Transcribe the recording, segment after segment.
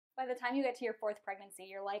By the time you get to your 4th pregnancy,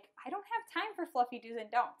 you're like, I don't have time for fluffy do's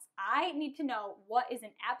and don'ts. I need to know what is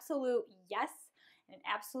an absolute yes and an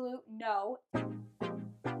absolute no.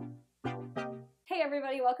 Hey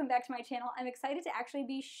everybody, welcome back to my channel. I'm excited to actually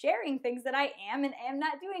be sharing things that I am and am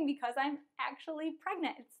not doing because I'm actually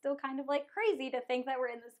pregnant. It's still kind of like crazy to think that we're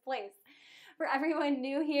in this place. For everyone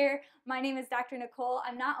new here, my name is Dr. Nicole.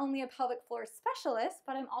 I'm not only a pelvic floor specialist,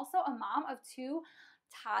 but I'm also a mom of 2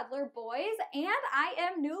 toddler boys, and I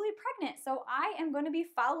am newly pregnant. So I am going to be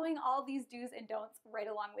following all these do's and don'ts right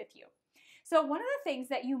along with you. So one of the things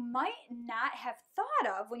that you might not have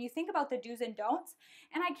thought of when you think about the do's and don'ts,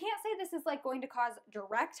 and I can't say this is like going to cause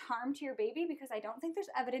direct harm to your baby because I don't think there's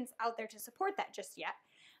evidence out there to support that just yet.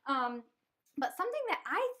 But something that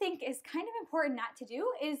I think is kind of important not to do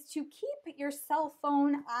is to keep your cell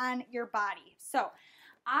phone on your body. So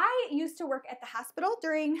I used to work at the hospital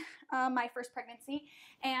during my first pregnancy,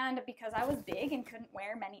 and because I was big and couldn't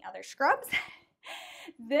wear many other scrubs,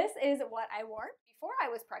 this is what I wore. Before I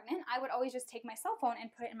was pregnant, I would always just take my cell phone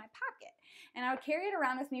and put it in my pocket. And I would carry it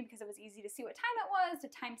around with me because it was easy to see what time it was, to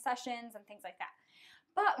time sessions and things like that.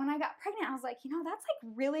 But when I got pregnant, I was like, you know, that's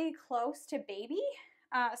like really close to baby,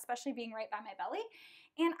 especially being right by my belly.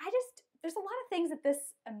 And there's a lot of things that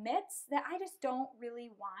this emits that I just don't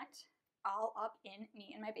really want all up in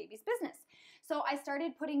me and my baby's business. So I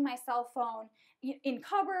started putting my cell phone in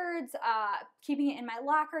cupboards, keeping it in my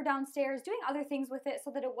locker downstairs, doing other things with it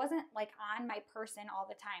so that it wasn't like on my person all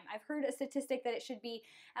the time. I've heard a statistic that it should be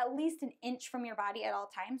at least an inch from your body at all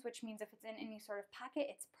times, which means if it's in any sort of pocket,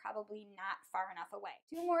 it's probably not far enough away.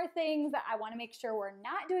 2 more things that I want to make sure we're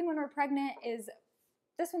not doing when we're pregnant is,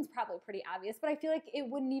 this one's probably pretty obvious, but I feel like it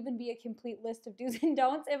wouldn't even be a complete list of do's and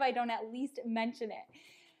don'ts if I don't at least mention it.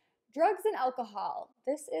 Drugs and alcohol.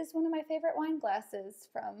 This is one of my favorite wine glasses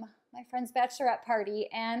from my friend's bachelorette party,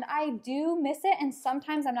 and I do miss it, and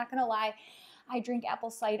sometimes, I'm not gonna lie, I drink apple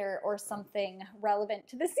cider or something relevant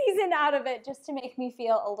to the season out of it just to make me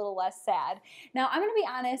feel a little less sad. Now, I'm gonna be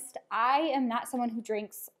honest, I am not someone who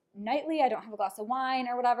drinks nightly. I don't have a glass of wine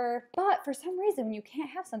or whatever, but for some reason, when you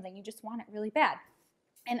can't have something, you just want it really bad.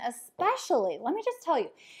 And especially, let me just tell you,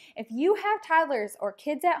 if you have toddlers or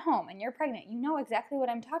kids at home and you're pregnant, you know exactly what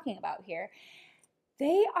I'm talking about here.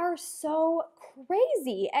 They are so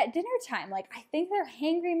crazy at dinner time. Like, I think they're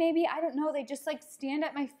hangry maybe. I don't know. They just like stand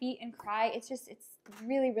at my feet and cry. It's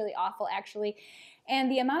really, really awful actually.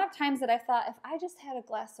 And the amount of times that I thought, if I just had a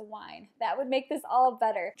glass of wine, that would make this all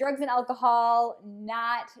better. Drugs and alcohol,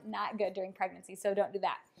 not good during pregnancy, so don't do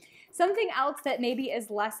that. Something else that maybe is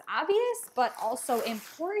less obvious but also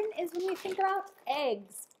important is when we think about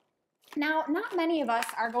eggs. Now, not many of us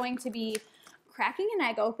are going to be cracking an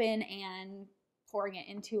egg open and pouring it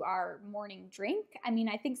into our morning drink. I mean,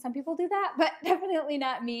 I think some people do that, but definitely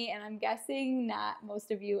not me, and I'm guessing not most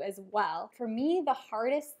of you as well. For me, the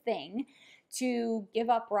hardest thing to give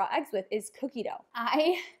up raw eggs with is cookie dough.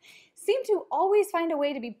 I seem to always find a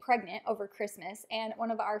way to be pregnant over Christmas, and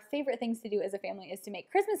one of our favorite things to do as a family is to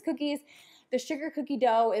make Christmas cookies. The sugar cookie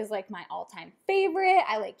dough is like my all-time favorite.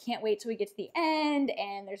 I can't wait till we get to the end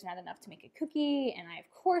and there's not enough to make a cookie, and I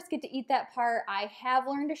of course get to eat that part. I have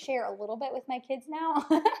learned to share a little bit with my kids now,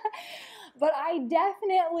 but I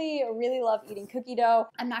definitely really love eating cookie dough.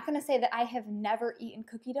 I'm not gonna say that I have never eaten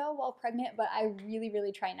cookie dough while pregnant, but I really,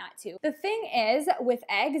 really try not to. The thing is, with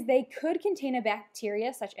eggs, they could contain a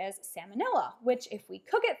bacteria such as salmonella, which if we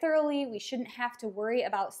cook it thoroughly, we shouldn't have to worry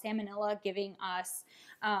about salmonella giving us,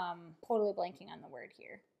 totally blanking on the word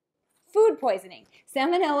here, food poisoning.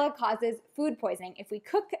 Salmonella causes food poisoning. If we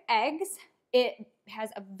cook eggs, it has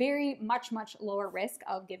a very much lower risk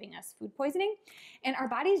of giving us food poisoning. And our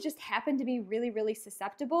bodies just happen to be really, really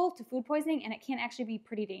susceptible to food poisoning, and it can actually be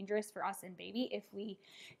pretty dangerous for us and baby if we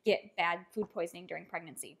get bad food poisoning during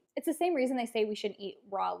pregnancy. It's the same reason they say we shouldn't eat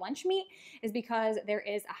raw lunch meat, is because there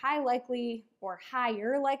is a higher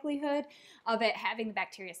likelihood of it having the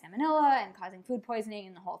bacteria salmonella and causing food poisoning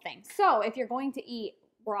and the whole thing. So if you're going to eat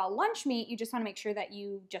raw lunch meat, you just want to make sure that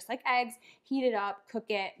you, just like eggs, heat it up, cook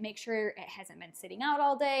it, make sure it hasn't been sitting out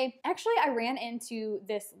all day. Actually, I ran into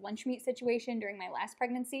this lunch meat situation during my last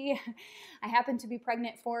pregnancy. I happened to be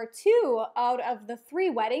pregnant for 2 out of the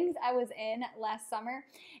 3 weddings I was in last summer.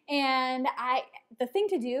 And the thing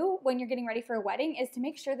to do when you're getting ready for a wedding is to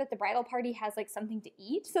make sure that the bridal party has like something to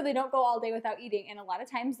eat so they don't go all day without eating. And a lot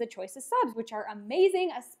of times the choice is subs, which are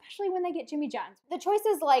amazing, especially when they get Jimmy John's. The choice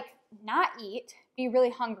is like not eat, be really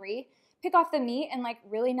hungry, pick off the meat and like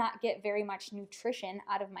really not get very much nutrition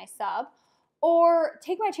out of my sub, or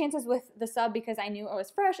take my chances with the sub because I knew it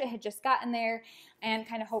was fresh, it had just gotten there, and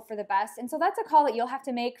kind of hope for the best. And so that's a call that you'll have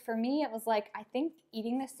to make. For me, it was like, I think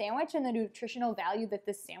eating this sandwich and the nutritional value that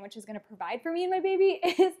this sandwich is going to provide for me and my baby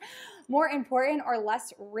is more important or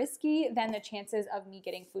less risky than the chances of me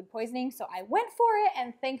getting food poisoning. So I went for it,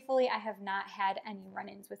 and thankfully I have not had any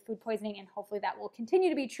run-ins with food poisoning, and hopefully that will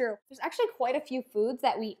continue to be true. There's actually quite a few foods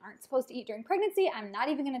that we aren't supposed to eat during pregnancy. I'm not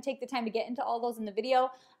even going to take the time to get into all those in the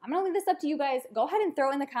video. I'm going to leave this up to you guys. Go ahead and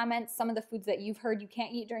throw in the comments some of the foods that you've heard you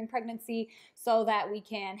can't eat during pregnancy so that we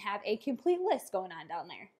can have a complete list going on down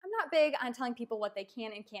there. I'm not big on telling people what they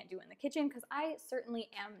can and can't do in the kitchen because I certainly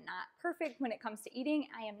am not perfect when it comes to eating.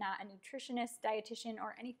 I am not a nutritionist, dietitian,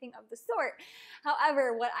 or anything of the sort.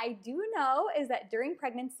 However, what I do know is that during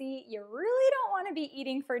pregnancy, you really don't want to be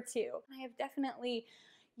eating for two. I have definitely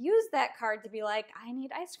use that card to be like, I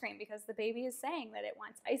need ice cream because the baby is saying that it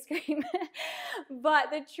wants ice cream. But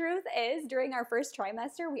the truth is, during our first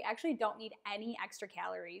trimester, we actually don't need any extra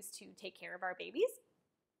calories to take care of our babies.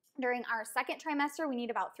 During our second trimester, we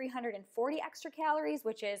need about 340 extra calories,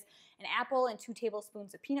 which is an apple and 2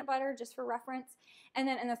 tablespoons of peanut butter, just for reference. And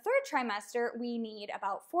then in the third trimester, we need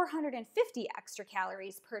about 450 extra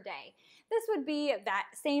calories per day. This would be that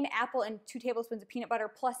same apple and 2 tablespoons of peanut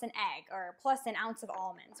butter plus an egg or plus an ounce of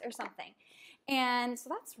almonds or something. And so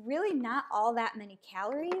that's really not all that many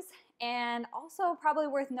calories. And also probably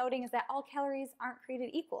worth noting is that all calories aren't created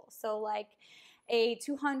equal. So like a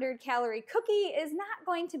 200-calorie cookie is not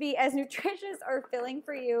going to be as nutritious or filling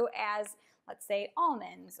for you as, let's say,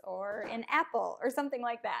 almonds or an apple or something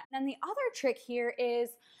like that. And then the other trick here is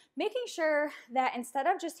making sure that instead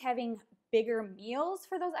of just having bigger meals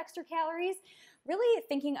for those extra calories, really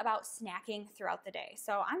thinking about snacking throughout the day.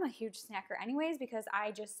 So I'm a huge snacker anyways because I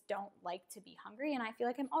just don't like to be hungry, and I feel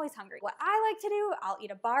like I'm always hungry. What I like to do, I'll eat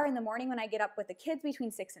a bar in the morning when I get up with the kids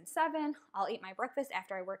between 6 and 7. I'll eat my breakfast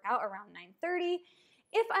after I work out around 9:30.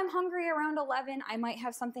 If I'm hungry around 11, I might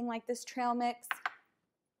have something like this trail mix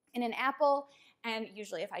and an apple. And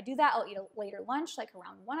usually if I do that, I'll eat a later lunch, like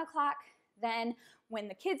around 1 o'clock. Then when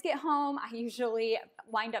the kids get home, I usually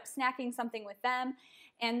wind up snacking something with them.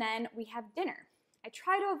 And then we have dinner. I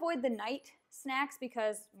try to avoid the night snacks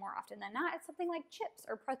because more often than not, it's something like chips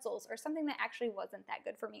or pretzels or something that actually wasn't that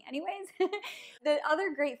good for me anyways. The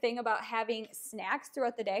other great thing about having snacks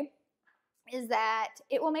throughout the day is that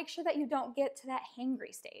it will make sure that you don't get to that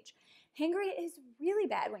hangry stage. Hangry is really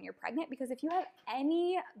bad when you're pregnant because if you have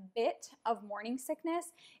any bit of morning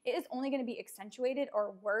sickness, it is only going to be accentuated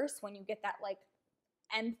or worse when you get that like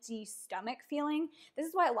empty stomach feeling. This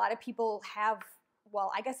is why a lot of people have,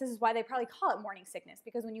 well, I guess this is why they probably call it morning sickness,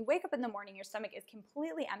 because when you wake up in the morning, your stomach is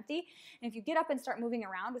completely empty. And if you get up and start moving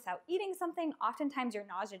around without eating something, oftentimes your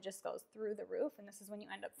nausea just goes through the roof. And this is when you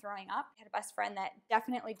end up throwing up. I had a best friend that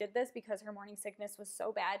definitely did this because her morning sickness was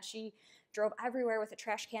so bad. She drove everywhere with a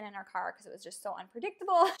trash can in her car because it was just so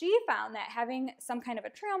unpredictable. She found that having some kind of a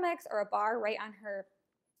trail mix or a bar right on her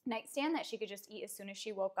nightstand that she could just eat as soon as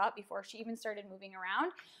she woke up before she even started moving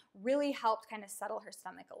around really helped kind of settle her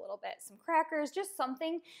stomach a little bit. Some crackers, just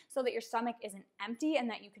something so that your stomach isn't empty and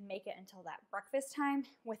that you can make it until that breakfast time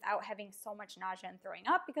without having so much nausea and throwing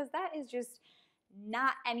up, because that is just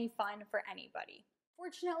not any fun for anybody.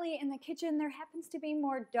 Fortunately, in the kitchen, there happens to be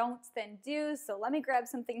more don'ts than do's, so let me grab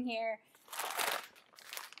something here.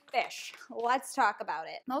 Fish. Let's talk about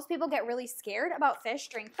it. Most people get really scared about fish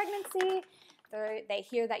during pregnancy. They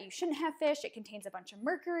hear that you shouldn't have fish, it contains a bunch of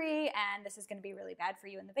mercury, and this is going to be really bad for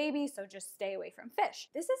you and the baby, so just stay away from fish.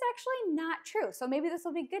 This is actually not true, so maybe this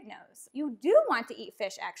will be good news. You do want to eat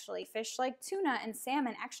fish, actually. Fish like tuna and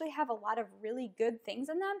salmon actually have a lot of really good things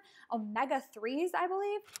in them. Omega-3s, I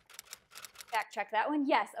believe. Fact check that one.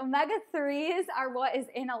 Yes, omega-3s are what is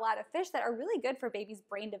in a lot of fish that are really good for baby's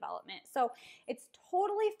brain development. So it's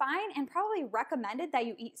totally fine and probably recommended that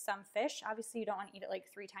you eat some fish. Obviously, you don't want to eat it like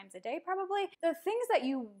 3 times a day probably. The things that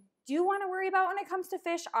you do want to worry about when it comes to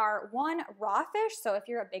fish are, 1, raw fish. So if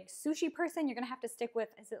you're a big sushi person, you're going to have to stick with,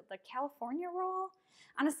 is it the California roll?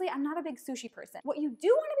 Honestly, I'm not a big sushi person. What you do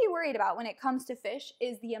want to be worried about when it comes to fish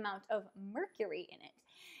is the amount of mercury in it.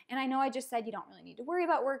 And I know I just said you don't really need to worry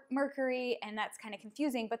about mercury, and that's kind of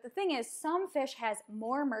confusing, but the thing is, some fish has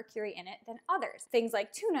more mercury in it than others. Things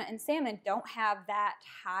like tuna and salmon don't have that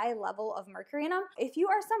high level of mercury in them. If you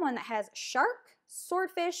are someone that has shark,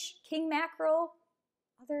 swordfish, king mackerel,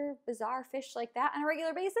 other bizarre fish like that on a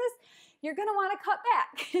regular basis, you're gonna wanna cut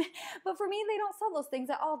back. But for me, they don't sell those things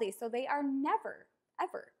at Aldi, so they are never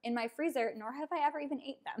ever in my freezer, nor have I ever even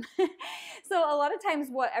ate them. So a lot of times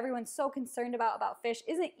what everyone's so concerned about fish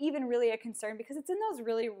isn't even really a concern because it's in those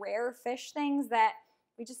really rare fish things that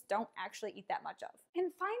we just don't actually eat that much of.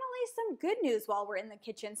 And finally, some good news while we're in the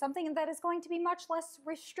kitchen, something that is going to be much less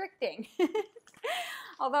restricting.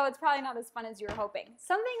 Although it's probably not as fun as you were hoping.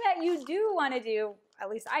 Something that you do want to do, at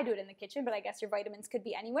least I do it in the kitchen, but I guess your vitamins could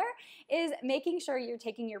be anywhere, is making sure you're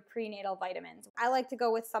taking your prenatal vitamins. I like to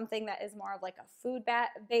go with something that is more of like a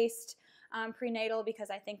food-based prenatal, because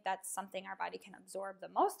I think that's something our body can absorb the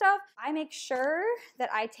most of. I make sure that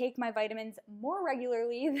I take my vitamins more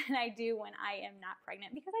regularly than I do when I am not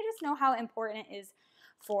pregnant, because I just know how important it is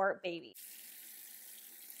for baby.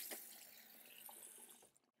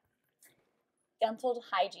 Dental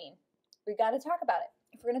hygiene. We got to talk about it.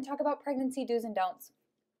 If we're going to talk about pregnancy do's and don'ts,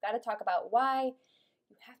 we got to talk about why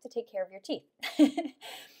you have to take care of your teeth.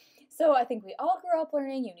 So I think we all grew up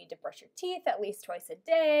learning you need to brush your teeth at least twice a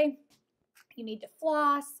day. You need to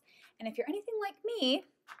floss. And if you're anything like me,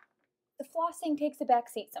 the flossing takes a back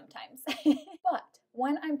seat sometimes. But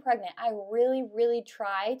when I'm pregnant, I really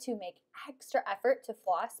try to make extra effort to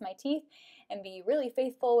floss my teeth and be really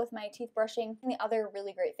faithful with my teeth brushing. And the other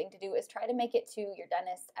really great thing to do is try to make it to your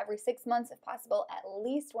dentist every 6 months if possible, at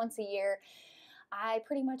least once a year. I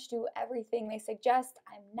pretty much do everything they suggest.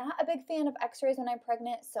 I'm not a big fan of x-rays when I'm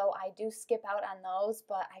pregnant, so I do skip out on those,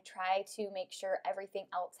 but I try to make sure everything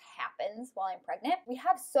else happens while I'm pregnant. We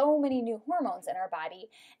have so many new hormones in our body,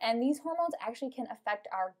 and these hormones actually can affect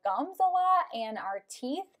our gums a lot and our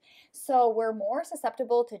teeth, so we're more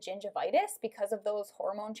susceptible to gingivitis because of those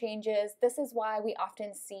hormone changes. This is why we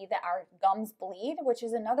often see that our gums bleed, which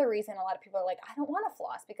is another reason a lot of people are like, I don't want to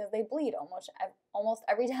floss because they bleed almost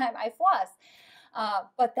every time I floss.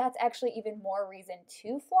 But that's actually even more reason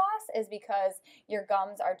to floss, is because your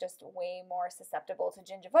gums are just way more susceptible to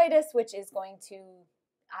gingivitis, which is going to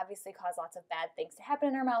obviously cause lots of bad things to happen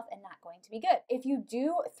in our mouth and not going to be good. If you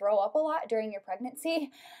do throw up a lot during your pregnancy,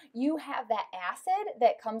 you have that acid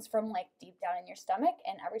that comes from like deep down in your stomach,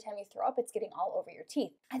 and every time you throw up, it's getting all over your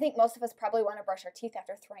teeth. I think most of us probably want to brush our teeth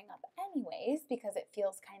after throwing up anyways, because it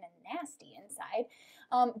feels kind of nasty inside.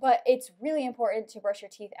 But it's really important to brush your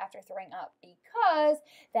teeth after throwing up, because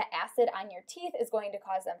that acid on your teeth is going to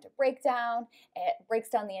cause them to break down. It breaks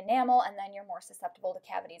down the enamel, and then you're more susceptible to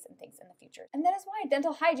cavities and things in the future. And that is why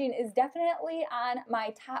dental hygiene is definitely on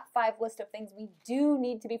my top 5 list of things we do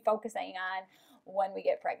need to be focusing on when we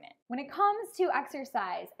get pregnant. When it comes to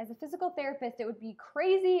exercise, as a physical therapist, it would be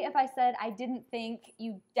crazy if I said I didn't think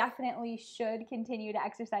you definitely should continue to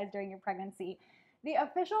exercise during your pregnancy. The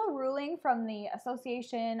official ruling from the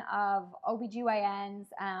Association of OBGYNs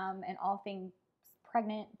and all things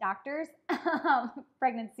pregnant doctors,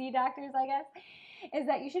 pregnancy doctors, I guess, is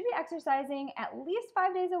that you should be exercising at least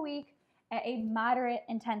 5 days a week at a moderate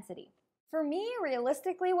intensity. For me,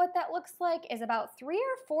 realistically, what that looks like is about 3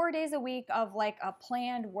 or 4 days a week of like a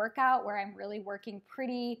planned workout where I'm really working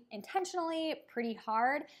pretty intentionally, pretty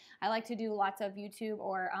hard. I like to do lots of YouTube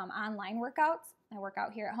or online workouts. I work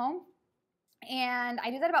out here at home. And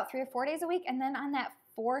I do that about 3 or 4 days a week. And then on that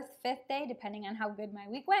 4th, 5th day, depending on how good my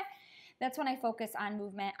week went, that's when I focus on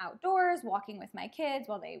movement outdoors, walking with my kids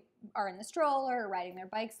while they are in the stroller, or riding their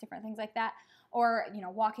bikes, different things like that. Or, you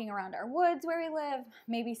know, walking around our woods where we live,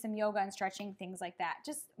 maybe some yoga and stretching, things like that.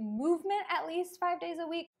 Just movement at least 5 days a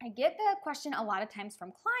week. I get the question a lot of times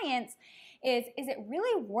from clients is it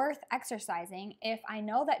really worth exercising if I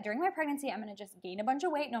know that during my pregnancy I'm gonna just gain a bunch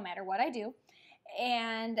of weight no matter what I do?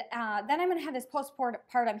 And then I'm gonna have this postpartum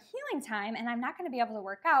healing time and I'm not gonna be able to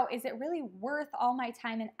work out. Is it really worth all my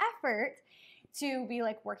time and effort to be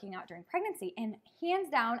like working out during pregnancy? And hands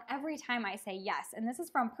down, every time I say yes, and this is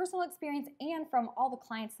from personal experience and from all the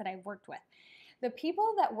clients that I've worked with, the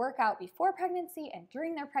people that work out before pregnancy and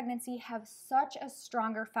during their pregnancy have such a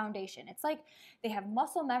stronger foundation. It's like they have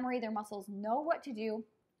muscle memory, their muscles know what to do.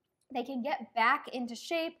 They can get back into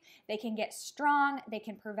shape, they can get strong, they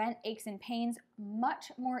can prevent aches and pains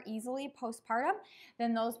much more easily postpartum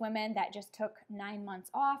than those women that just took 9 months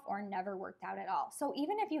off or never worked out at all. So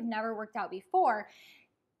even if you've never worked out before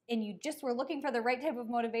and you just were looking for the right type of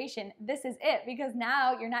motivation, this is it, because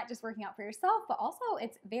now you're not just working out for yourself, but also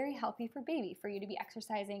it's very healthy for baby, for you to be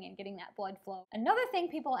exercising and getting that blood flow. Another thing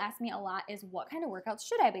people ask me a lot is what kind of workouts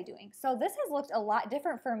should I be doing? So this has looked a lot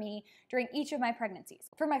different for me during each of my pregnancies.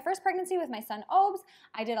 For my first pregnancy with my son Obes,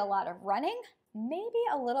 I did a lot of running, maybe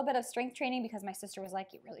a little bit of strength training because my sister was like,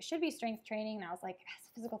 you really should be strength training. And I was like, as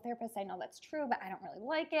a physical therapist, I know that's true, but I don't really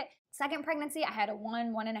like it. Second pregnancy, I had a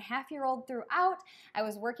 1.5-year-old throughout. I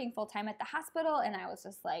was working full-time at the hospital and I was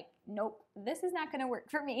just like, nope, this is not gonna work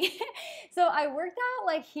for me. So I worked out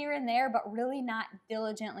like here and there, but really not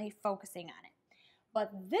diligently focusing on it. But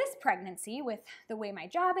this pregnancy, with the way my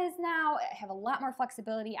job is now, I have a lot more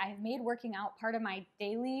flexibility. I have made working out part of my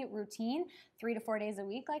daily routine 3 to 4 days a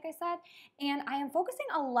week, like I said. And I am focusing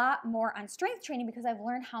a lot more on strength training because I've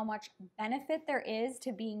learned how much benefit there is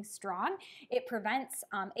to being strong. It prevents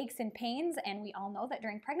aches and pains. And we all know that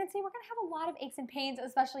during pregnancy, we're going to have a lot of aches and pains,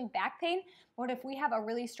 especially back pain. But if we have a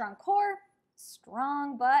really strong core,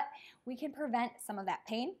 strong butt, we can prevent some of that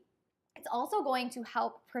pain. It's also going to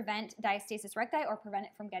help prevent diastasis recti or prevent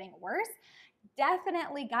it from getting worse.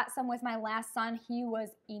 Definitely got some with my last son. He was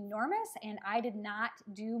enormous and I did not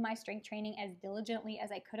do my strength training as diligently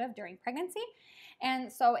as I could have during pregnancy.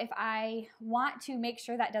 And so if I want to make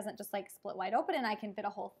sure that doesn't just like split wide open and I can fit a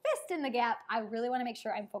whole fist in the gap, I really want to make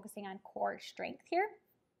sure I'm focusing on core strength here.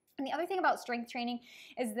 And the other thing about strength training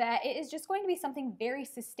is that it is just going to be something very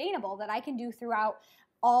sustainable that I can do throughout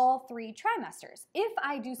all 3 trimesters. If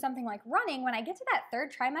I do something like running, when I get to that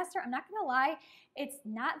 3rd trimester, I'm not gonna lie, it's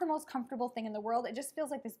not the most comfortable thing in the world. It just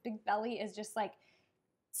feels like this big belly is just like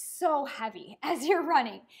so heavy as you're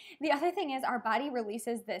running. The other thing is our body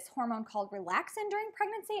releases this hormone called relaxin during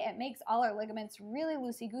pregnancy. It makes all our ligaments really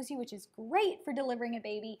loosey-goosey, which is great for delivering a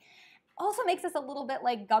baby. Also makes us a little bit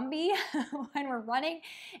like Gumby when we're running,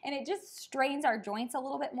 and it just strains our joints a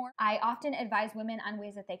little bit more. I often advise women on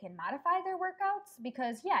ways that they can modify their workouts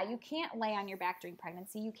because, yeah, you can't lay on your back during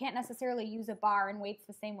pregnancy. You can't necessarily use a bar and weights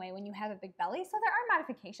the same way when you have a big belly. So there are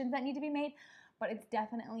modifications that need to be made, but it's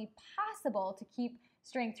definitely possible to keep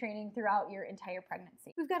strength training throughout your entire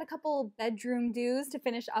pregnancy. We've got a couple bedroom do's to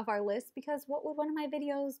finish off our list because what would one of my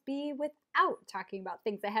videos be without talking about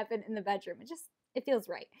things that happen in the bedroom? It feels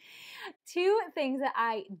right. 2 things that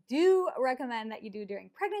I do recommend that you do during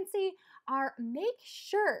pregnancy are make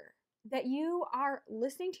sure that you are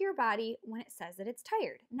listening to your body when it says that it's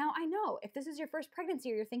tired. Now, I know if this is your first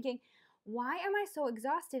pregnancy or you're thinking, why am I so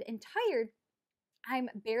exhausted and tired? I'm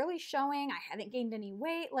barely showing, I haven't gained any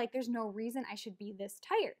weight, like there's no reason I should be this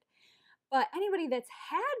tired. But anybody that's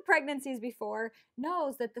had pregnancies before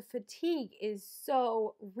knows that the fatigue is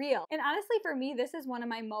so real. And honestly, for me, this is one of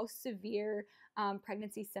my most severe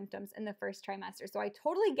pregnancy symptoms in the 1st trimester. So I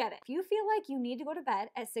totally get it. If you feel like you need to go to bed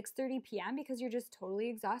at 6:30 p.m. because you're just totally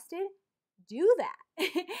exhausted, do that.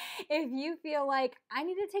 If you feel like I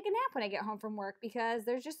need to take a nap when I get home from work because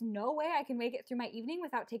there's just no way I can make it through my evening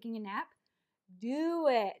without taking a nap, do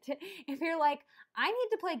it. If you're like, I need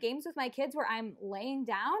to play games with my kids where I'm laying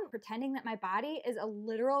down, pretending that my body is a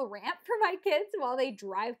literal ramp for my kids while they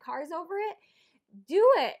drive cars over it, do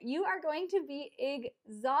it. You are going to be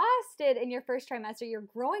exhausted in your 1st trimester. You're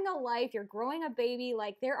growing a life, you're growing a baby.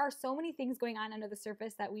 Like there are so many things going on under the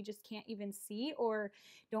surface that we just can't even see or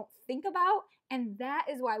don't think about. And that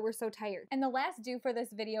is why we're so tired. And the last do for this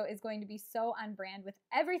video is going to be so on brand with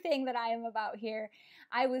everything that I am about here.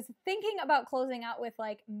 I was thinking about closing out with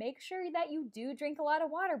like, make sure that you do drink a lot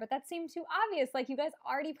of water, but that seemed too obvious. Like you guys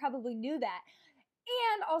already probably knew that.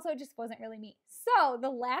 And also it just wasn't really me. So the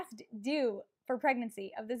last do for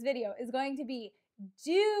pregnancy of this video is going to be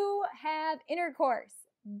do have intercourse.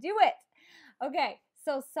 Do it. Okay,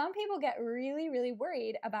 so some people get really, really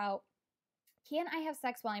worried about, can I have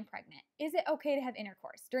sex while I'm pregnant? Is it okay to have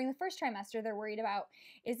intercourse? During the 1st trimester, they're worried about,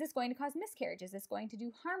 is this going to cause miscarriage? Is this going to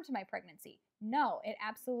do harm to my pregnancy? No, it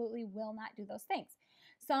absolutely will not do those things.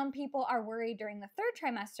 Some people are worried during the 3rd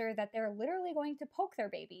trimester that they're literally going to poke their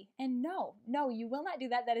baby. And no, you will not do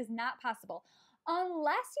that. That is not possible.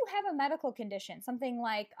 Unless you have a medical condition, something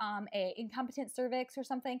like a incompetent cervix or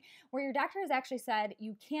something, where your doctor has actually said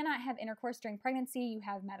you cannot have intercourse during pregnancy, you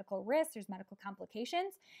have medical risks, there's medical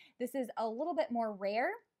complications. This is a little bit more rare.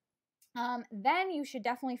 Then you should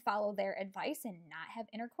definitely follow their advice and not have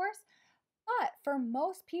intercourse. But for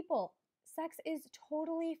most people, sex is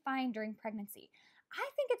totally fine during pregnancy. I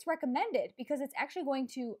think it's recommended because it's actually going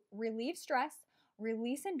to relieve stress,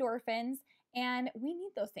 release endorphins, and we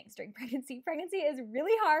need those things during pregnancy. Pregnancy is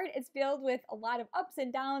really hard. It's filled with a lot of ups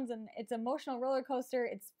and downs, and it's an emotional roller coaster.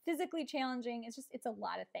 It's physically challenging. It's a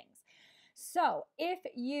lot of things. So if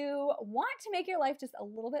you want to make your life just a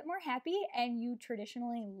little bit more happy and you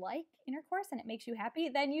traditionally like intercourse and it makes you happy,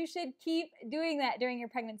 then you should keep doing that during your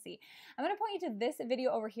pregnancy. I'm going to point you to this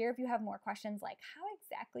video over here if you have more questions like how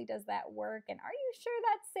exactly does that work and are you sure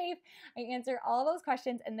that's safe? I answer all those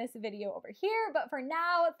questions in this video over here. But for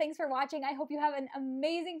now, thanks for watching. I hope you have an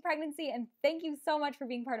amazing pregnancy and thank you so much for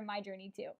being part of my journey too.